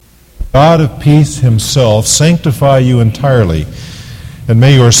God of peace himself sanctify you entirely, and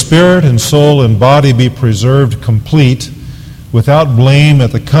may your spirit and soul and body be preserved complete, without blame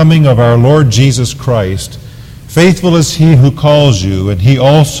at the coming of our Lord Jesus Christ. Faithful is he who calls you, and he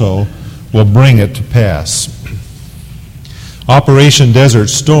also will bring it to pass. Operation Desert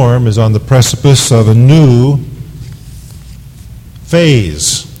Storm is on the precipice of a new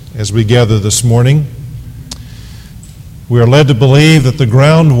phase as we gather this morning. We are led to believe that the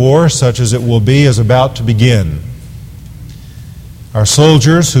ground war, such as it will be, is about to begin. Our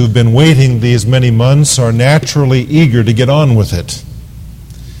soldiers who've been waiting these many months are naturally eager to get on with it,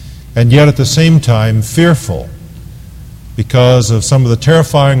 and yet at the same time fearful because of some of the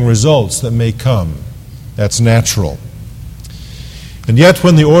terrifying results that may come. That's natural. And yet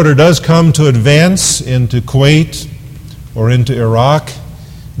when the order does come to advance into Kuwait or into Iraq,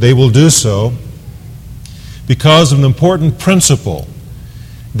 they will do so because of an important principle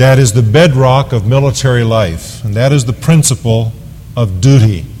that is the bedrock of military life, and that is the principle of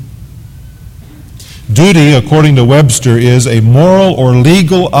duty. Duty, according to Webster, is a moral or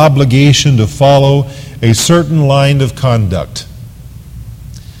legal obligation to follow a certain line of conduct.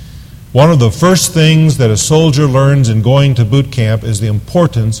 One of the first things that a soldier learns in going to boot camp is the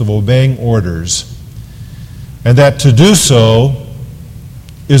importance of obeying orders, and that to do so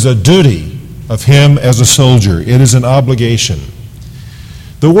is a duty of him as a soldier. It is an obligation.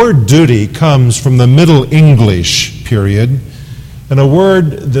 The word duty comes from the Middle English period, and a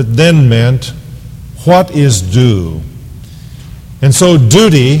word that then meant what is due. And so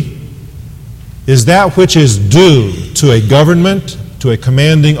duty is that which is due to a government, to a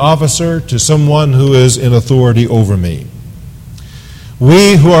commanding officer, to someone who is in authority over me.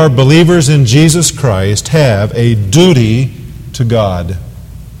 We who are believers in Jesus Christ have a duty to God.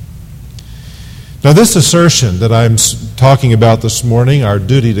 Now, this assertion that I'm talking about this morning, our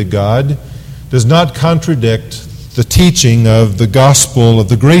duty to God, does not contradict the teaching of the gospel of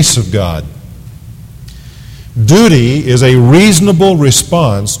the grace of God. Duty is a reasonable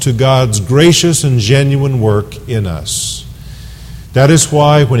response to God's gracious and genuine work in us. That is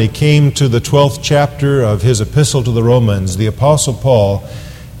why when he came to the 12th chapter of his epistle to the Romans, the Apostle Paul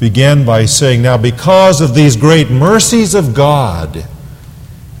began by saying, "Now because of these great mercies of God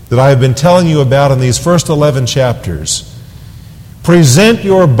that I have been telling you about in these first 11 chapters, present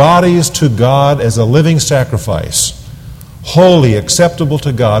your bodies to God as a living sacrifice, holy, acceptable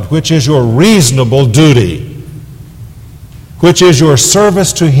to God, which is your reasonable duty, which is your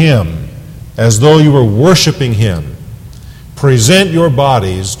service to Him, as though you were worshiping Him. Present your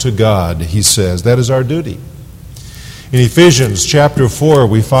bodies to God," he says. That is our duty. In Ephesians chapter 4,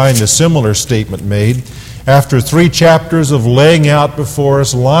 we find a similar statement made. After 3 chapters of laying out before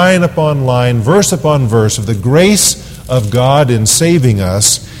us, line upon line, verse upon verse, of the grace of God in saving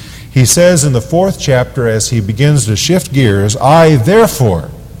us, he says in the 4th chapter, as he begins to shift gears, "I,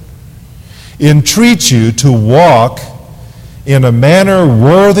 therefore, entreat you to walk in a manner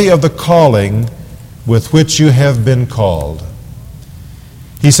worthy of the calling with which you have been called."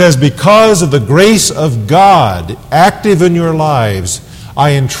 He says, because of the grace of God active in your lives,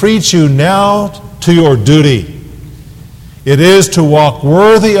 I entreat you now to your duty. It is to walk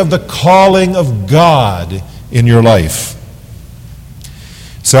worthy of the calling of God in your life.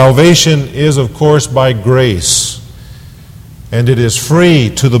 Salvation is, of course, by grace, and it is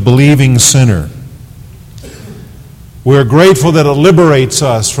free to the believing sinner. We're grateful that it liberates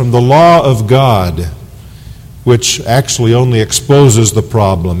us from the law of God, which actually only exposes the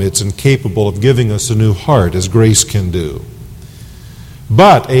problem. It's incapable of giving us a new heart, as grace can do.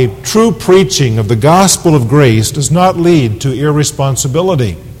 But a true preaching of the gospel of grace does not lead to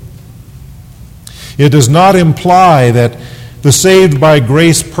irresponsibility. It does not imply that the saved by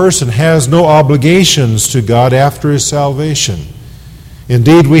grace person has no obligations to God after his salvation.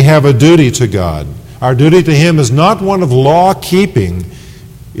 Indeed, we have a duty to God. Our duty to Him is not one of law-keeping,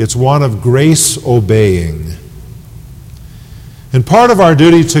 it's one of grace-obeying. And part of our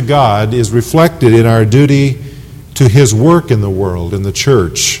duty to God is reflected in our duty to His work in the world, in the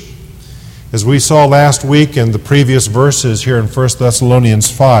church. As we saw last week in the previous verses here in 1 Thessalonians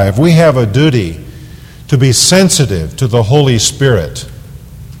 5, we have a duty to be sensitive to the Holy Spirit.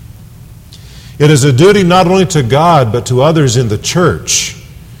 It is a duty not only to God, but to others in the church.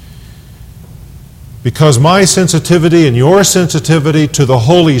 Because my sensitivity and your sensitivity to the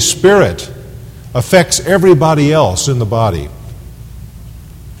Holy Spirit affects everybody else in the body.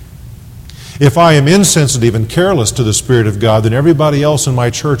 If I am insensitive and careless to the Spirit of God, then everybody else in my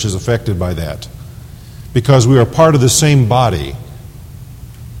church is affected by that, because we are part of the same body.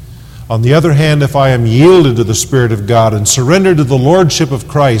 On the other hand, if I am yielded to the Spirit of God and surrendered to the Lordship of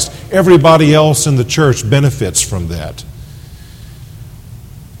Christ, everybody else in the church benefits from that.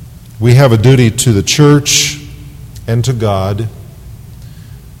 We have a duty to the church and to God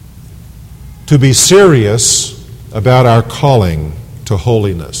to be serious about our calling to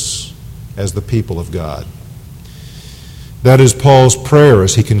holiness as the people of God. That is Paul's prayer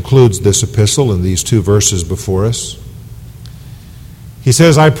as he concludes this epistle in these 2 verses before us. He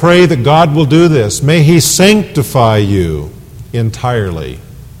says, I pray that God will do this. May He sanctify you entirely.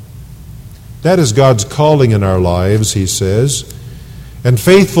 That is God's calling in our lives, he says. And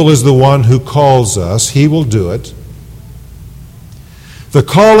faithful is the one who calls us. He will do it. The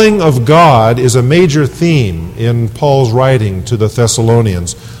calling of God is a major theme in Paul's writing to the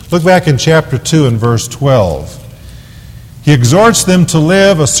Thessalonians. Look back in chapter 2 and verse 12. He exhorts them to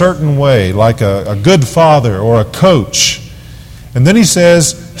live a certain way, like a good father or a coach. And then he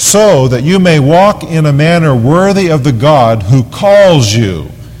says, so that you may walk in a manner worthy of the God who calls you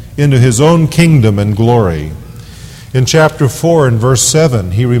into His own kingdom and glory. In chapter 4 and verse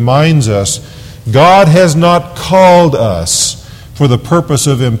 7, he reminds us, God has not called us for the purpose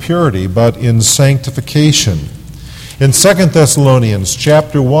of impurity, but in sanctification. In 2 Thessalonians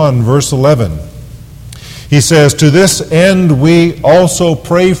chapter 1, verse 11, he says, to this end we also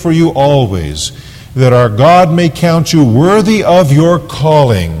pray for you always, that our God may count you worthy of your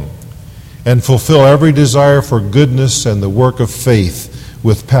calling and fulfill every desire for goodness and the work of faith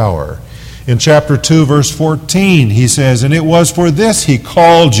with power. In chapter 2, verse 14, he says, and it was for this He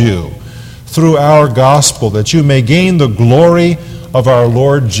called you through our gospel, that you may gain the glory of our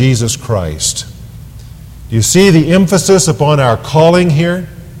Lord Jesus Christ. Do you see the emphasis upon our calling here?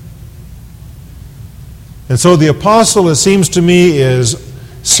 And so the apostle, it seems to me, is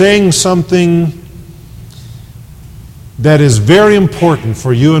saying something that is very important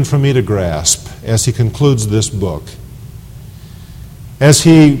for you and for me to grasp as he concludes this book. As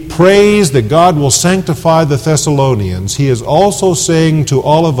he prays that God will sanctify the Thessalonians, he is also saying to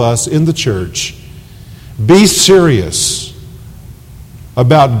all of us in the church, be serious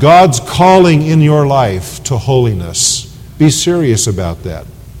about God's calling in your life to holiness. Be serious about that.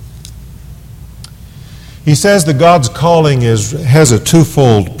 He says that God's calling has a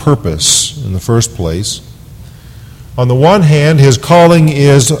twofold purpose in the first place. On the one hand, His calling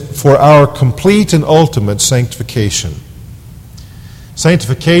is for our complete and ultimate sanctification.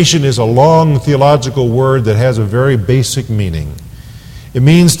 Sanctification is a long theological word that has a very basic meaning. It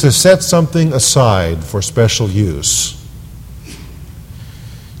means to set something aside for special use.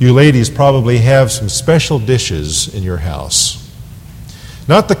 You ladies probably have some special dishes in your house.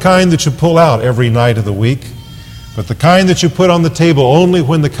 Not the kind that you pull out every night of the week, but the kind that you put on the table only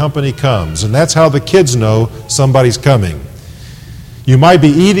when the company comes. And that's how the kids know somebody's coming. You might be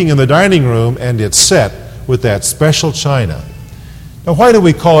eating in the dining room and it's set with that special china. Now, why do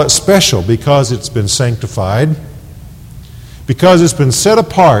we call it special? Because it's been sanctified. Because it's been set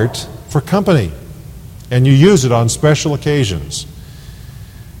apart for company. And you use it on special occasions.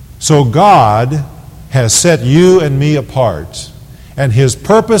 So God has set you and me apart. And His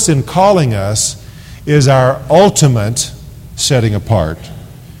purpose in calling us is our ultimate setting apart,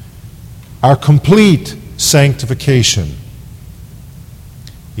 our complete sanctification.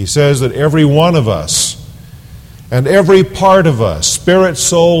 He says that every one of us and every part of us, spirit,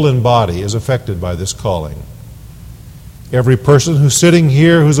 soul, and body, is affected by this calling. Every person who's sitting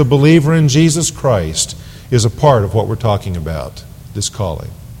here who's a believer in Jesus Christ is a part of what we're talking about, this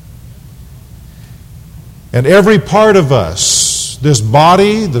calling. And every part of us, this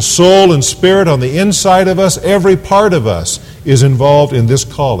body, the soul, and spirit on the inside of us, every part of us is involved in this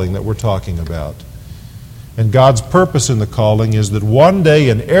calling that we're talking about. And God's purpose in the calling is that one day,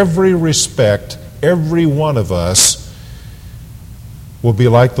 in every respect, every one of us will be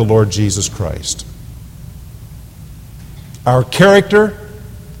like the Lord Jesus Christ. Our character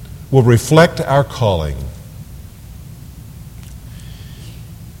will reflect our calling.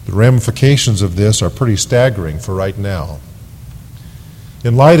 The ramifications of this are pretty staggering for right now.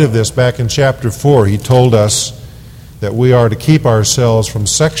 In light of this, back in chapter 4, he told us that we are to keep ourselves from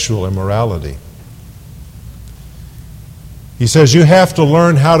sexual immorality. He says you have to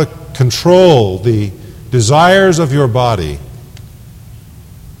learn how to control the desires of your body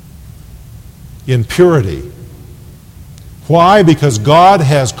in purity. Why? Because God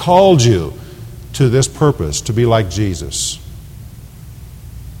has called you to this purpose, to be like Jesus.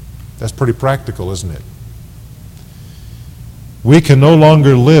 That's pretty practical, isn't it? We can no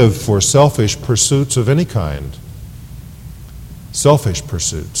longer live for selfish pursuits of any kind. Selfish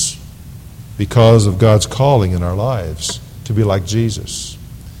pursuits. Because of God's calling in our lives to be like Jesus.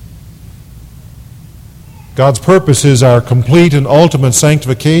 God's purpose is our complete and ultimate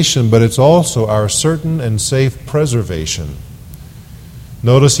sanctification, but it's also our certain and safe preservation.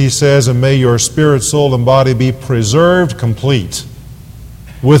 Notice he says, and may your spirit, soul, and body be preserved complete,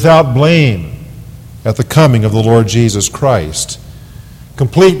 without blame, at the coming of the Lord Jesus Christ.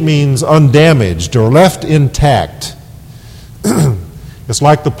 Complete means undamaged or left intact. It's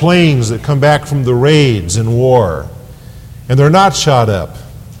like the planes that come back from the raids in war, and they're not shot up.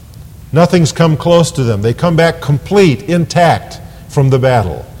 Nothing's come close to them. They come back complete, intact from the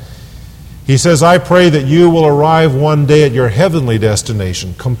battle. He says, I pray that you will arrive one day at your heavenly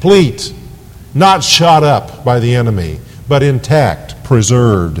destination, complete, not shot up by the enemy, but intact,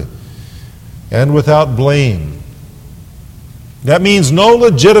 preserved, and without blame. That means no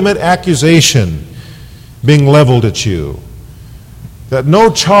legitimate accusation being leveled at you, that no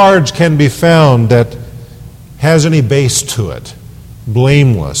charge can be found that has any base to it.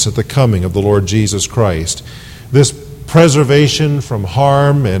 Blameless at the coming of the Lord Jesus Christ. This preservation from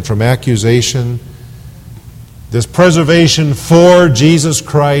harm and from accusation, this preservation for Jesus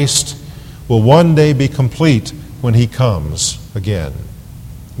Christ will one day be complete when He comes again.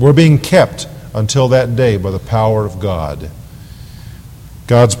 We're being kept until that day by the power of God.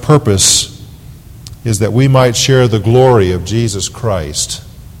 God's purpose is that we might share the glory of Jesus Christ.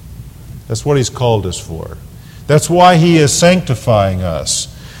 That's what He's called us for. That's why He is sanctifying us.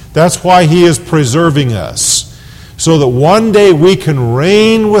 That's why He is preserving us, so that one day we can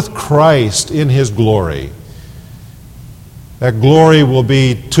reign with Christ in His glory. That glory will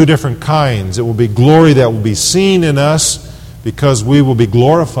be two different kinds. It will be glory that will be seen in us because we will be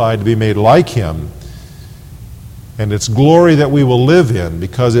glorified to be made like Him. And it's glory that we will live in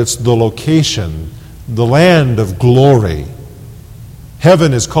because it's the location, the land of glory.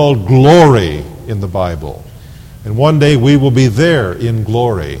 Heaven is called glory in the Bible. And one day we will be there in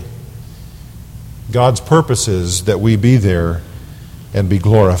glory. God's purpose is that we be there and be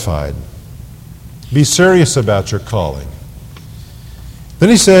glorified. Be serious about your calling. Then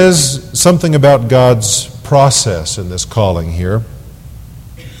he says something about God's process in this calling here.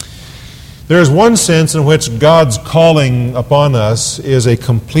 There is one sense in which God's calling upon us is a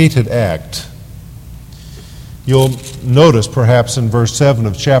completed act. You'll notice perhaps in verse 7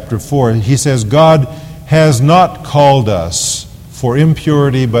 of chapter 4, he says, God has not called us for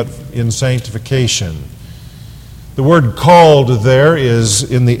impurity, but in sanctification. The word called there is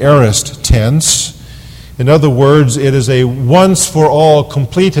in the aorist tense. In other words, it is a once-for-all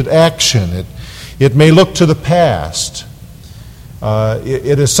completed action. It may look to the past.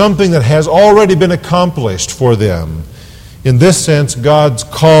 It is something that has already been accomplished for them. In this sense, God's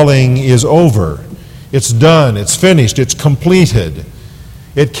calling is over. It's done. It's finished. It's completed.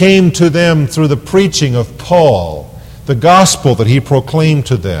 It came to them through the preaching of Paul, the gospel that he proclaimed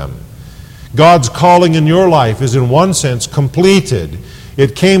to them. God's calling in your life is in one sense completed.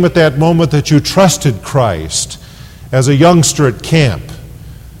 It came at that moment that you trusted Christ as a youngster at camp,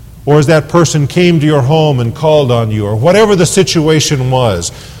 or as that person came to your home and called on you, or whatever the situation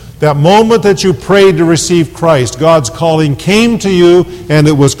was. That moment that you prayed to receive Christ, God's calling came to you and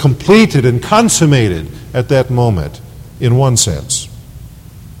it was completed and consummated at that moment, in one sense.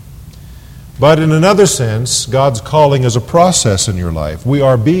 But in another sense, God's calling is a process in your life. We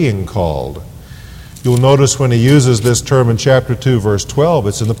are being called. You'll notice when he uses this term in chapter 2, verse 12,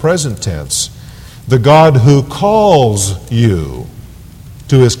 it's in the present tense. The God who calls you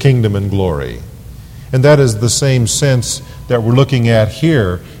to His kingdom and glory. And that is the same sense that we're looking at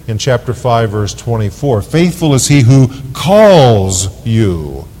here in chapter 5, verse 24. Faithful is He who calls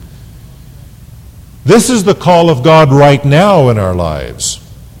you. This is the call of God right now in our lives.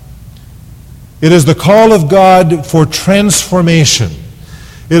 It is the call of God for transformation.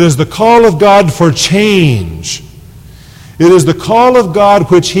 It is the call of God for change. It is the call of God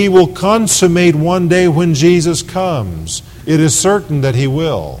which He will consummate one day when Jesus comes. It is certain that He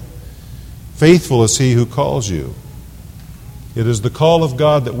will. Faithful is He who calls you. It is the call of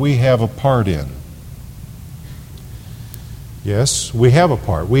God that we have a part in. Yes, we have a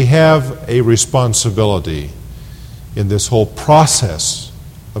part. We have a responsibility in this whole process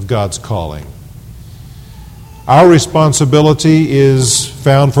of God's calling. Our responsibility is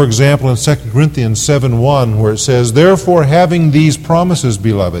found, for example, in 2 Corinthians 7:1, where it says, Therefore, having these promises,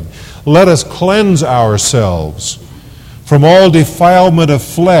 beloved, let us cleanse ourselves from all defilement of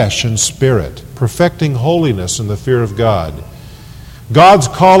flesh and spirit, perfecting holiness in the fear of God. God's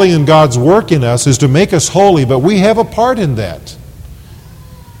calling and God's work in us is to make us holy, but we have a part in that.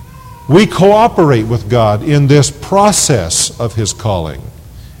 We cooperate with God in this process of His calling.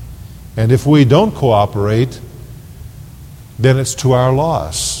 And if we don't cooperate, then it's to our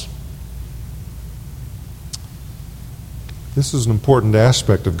loss. This is an important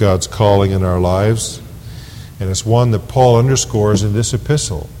aspect of God's calling in our lives, and it's one that Paul underscores in this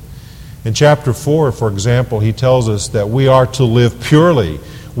epistle. In chapter 4, for example, he tells us that we are to live purely,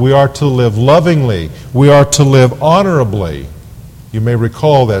 we are to live lovingly, we are to live honorably. You may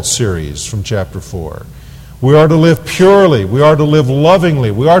recall that series from chapter 4. We are to live purely, we are to live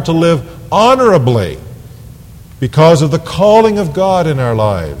lovingly, we are to live honorably because of the calling of God in our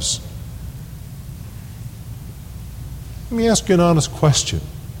lives. Let me ask you an honest question.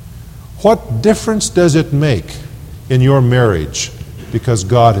 What difference does it make in your marriage because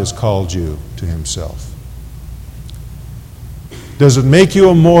God has called you to Himself? Does it make you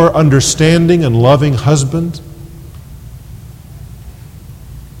a more understanding and loving husband?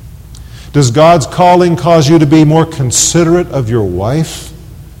 Does God's calling cause you to be more considerate of your wife?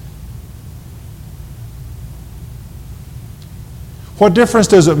 What difference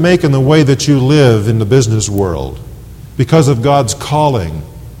does it make in the way that you live in the business world because of God's calling?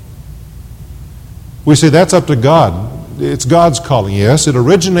 We say that's up to God. It's God's calling. Yes, it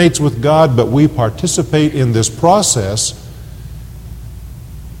originates with God, but we participate in this process.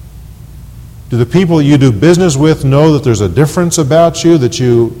 Do the people you do business with know that there's a difference about you, that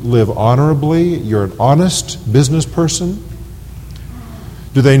you live honorably, you're an honest business person?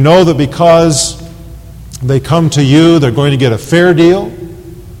 Do they know that because they come to you, they're going to get a fair deal?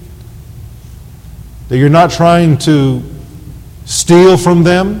 That you're not trying to steal from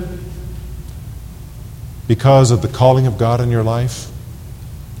them because of the calling of God in your life?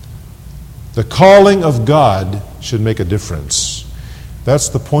 The calling of God should make a difference. That's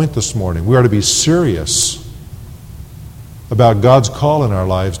the point this morning. We are to be serious about God's call in our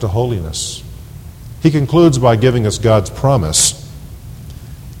lives to holiness. He concludes by giving us God's promise.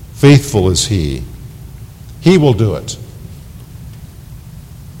 Faithful is He. He will do it.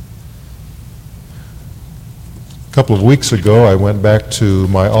 A couple of weeks ago, I went back to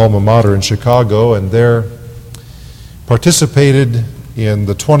my alma mater in Chicago and there participated in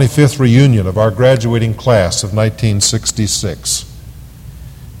the 25th reunion of our graduating class of 1966.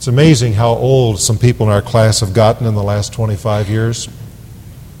 It's amazing how old some people in our class have gotten in the last 25 years.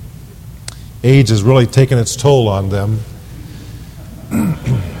 Age has really taken its toll on them.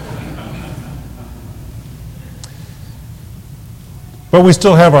 But we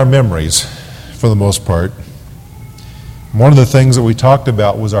still have our memories, for the most part. One of the things that we talked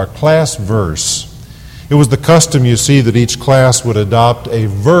about was our class verse. It was the custom, you see, that each class would adopt a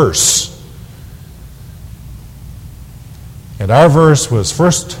verse. And our verse was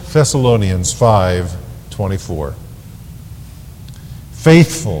 1 Thessalonians 5:24.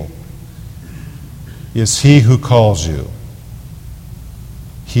 Faithful is He who calls you.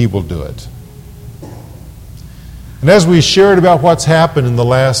 He will do it. And as we shared about what's happened in the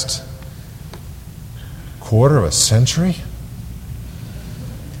last quarter of a century,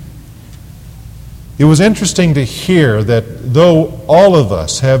 it was interesting to hear that though all of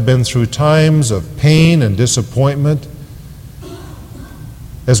us have been through times of pain and disappointment,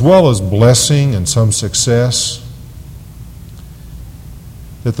 as well as blessing and some success,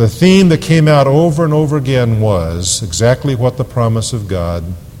 that the theme that came out over and over again was exactly what the promise of God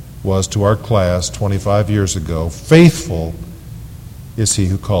was to our class 25 years ago. Faithful is He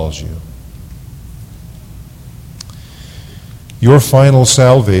who calls you. Your final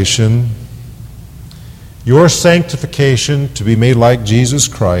salvation, your sanctification to be made like Jesus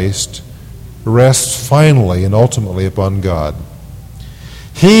Christ, rests finally and ultimately upon God.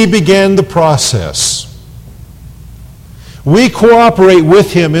 He began the process. We cooperate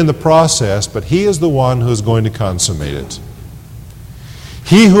with Him in the process, but He is the one who is going to consummate it.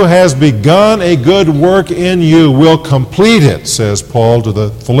 He who has begun a good work in you will complete it, says Paul to the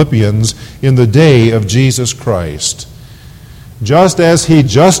Philippians, in the day of Jesus Christ. Just as He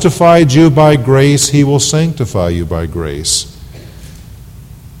justified you by grace, He will sanctify you by grace.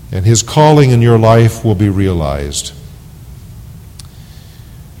 And His calling in your life will be realized.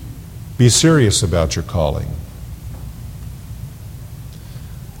 Be serious about your calling.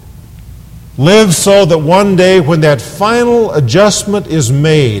 Live so that one day when that final adjustment is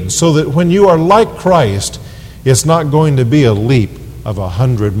made, so that when you are like Christ, it's not going to be a leap of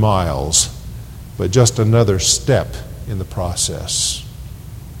 100 miles, but just another step in the process.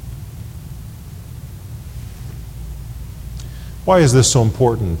 Why is this so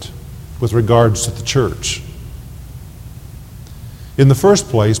important with regards to the church? In the first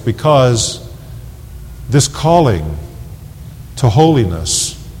place, because this calling to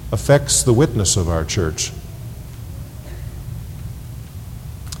holiness affects the witness of our church.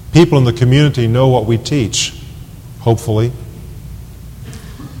 People in the community know what we teach, hopefully.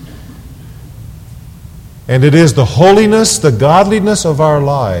 And it is the holiness, the godliness of our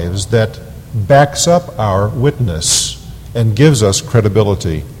lives that backs up our witness and gives us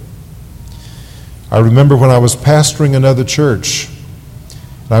credibility. I remember when I was pastoring another church,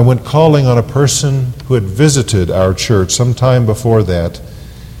 and I went calling on a person who had visited our church some time before that.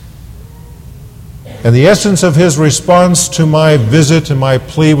 And the essence of his response to my visit and my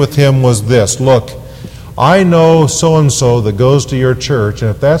plea with him was this: look, I know so-and-so that goes to your church,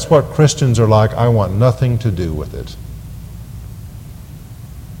 and if that's what Christians are like, I want nothing to do with it.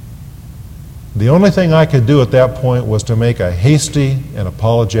 The only thing I could do at that point was to make a hasty and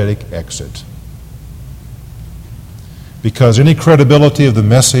apologetic exit, because any credibility of the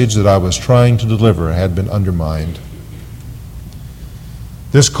message that I was trying to deliver had been undermined.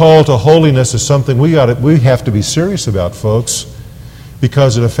 This call to holiness is something we have to be serious about, folks,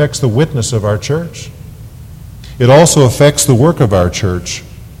 because it affects the witness of our church. It also affects the work of our church.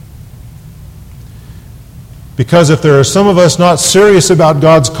 Because if there are some of us not serious about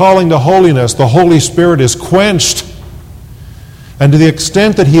God's calling to holiness, the Holy Spirit is quenched. And to the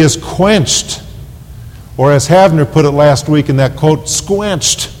extent that He is quenched, or as Havner put it last week in that quote,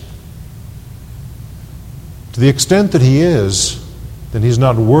 squenched, to the extent that He is, then He's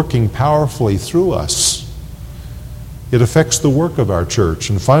not working powerfully through us. It affects the work of our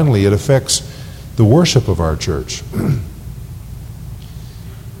church, and finally it affects the worship of our church.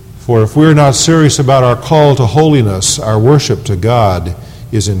 For if we're not serious about our call to holiness, our worship to God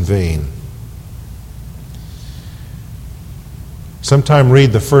is in vain. Sometime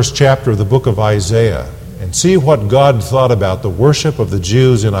read the first chapter of the book of Isaiah and see what God thought about the worship of the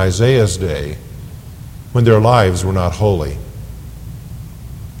Jews in Isaiah's day when their lives were not holy.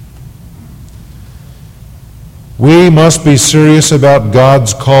 We must be serious about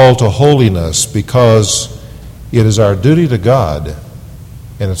God's call to holiness because it is our duty to God,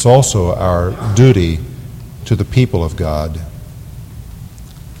 and it's also our duty to the people of God.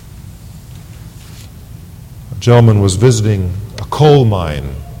 A gentleman was visiting a coal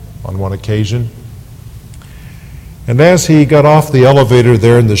mine on one occasion, and as he got off the elevator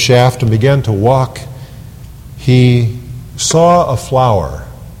there in the shaft and began to walk, he saw a flower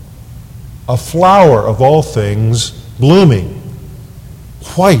of all things, blooming,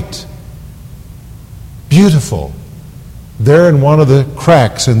 white, beautiful, there in one of the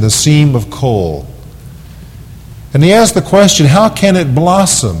cracks in the seam of coal. And he asked the question, how can it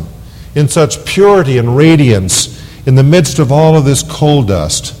blossom in such purity and radiance in the midst of all of this coal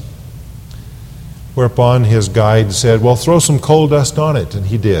dust? Whereupon his guide said, well, throw some coal dust on it, and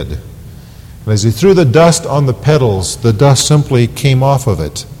he did. And as he threw the dust on the petals, the dust simply came off of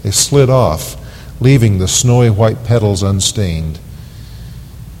it. They slid off, leaving the snowy white petals unstained.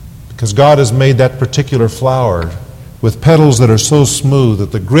 Because God has made that particular flower with petals that are so smooth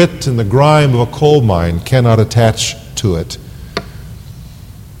that the grit and the grime of a coal mine cannot attach to it.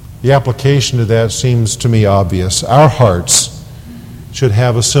 The application to that seems to me obvious. Our hearts should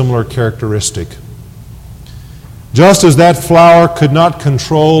have a similar characteristic. Just as that flower could not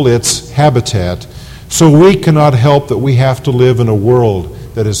control its habitat, so we cannot help that we have to live in a world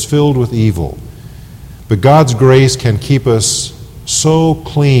that is filled with evil. But God's grace can keep us so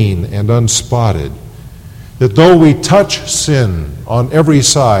clean and unspotted that though we touch sin on every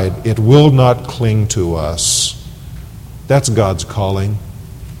side, it will not cling to us. That's God's calling.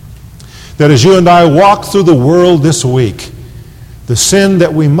 That as you and I walk through the world this week, the sin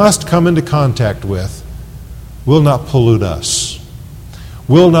that we must come into contact with will not pollute us,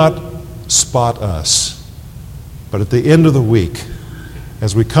 will not spot us. But at the end of the week,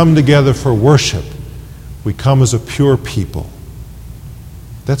 as we come together for worship, we come as a pure people.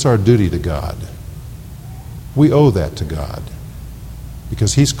 That's our duty to God. We owe that to God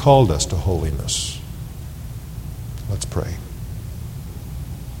because He's called us to holiness. Let's pray.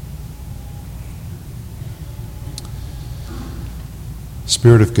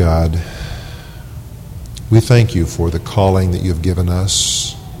 Spirit of God, we thank You for the calling that You've given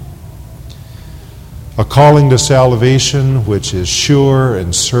us. A calling to salvation which is sure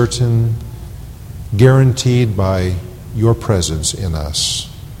and certain, guaranteed by Your presence in us.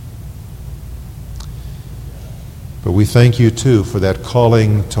 But we thank You too for that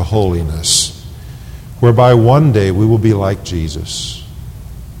calling to holiness, whereby one day we will be like Jesus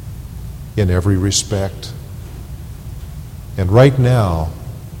in every respect. And right now,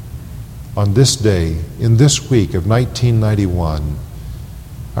 on this day, in this week of 1991,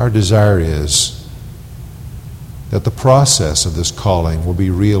 our desire is that the process of this calling will be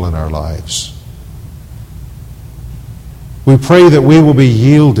real in our lives. We pray that we will be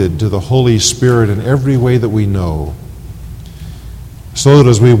yielded to the Holy Spirit in every way that we know. so that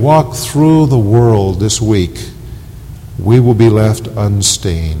as we walk through the world this week, we will be left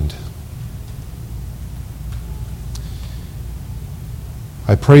unstained.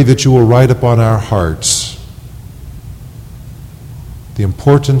 I pray that you will write upon our hearts the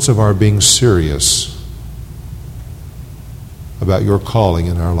importance of our being serious about your calling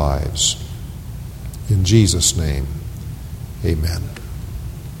in our lives. In Jesus' name, amen.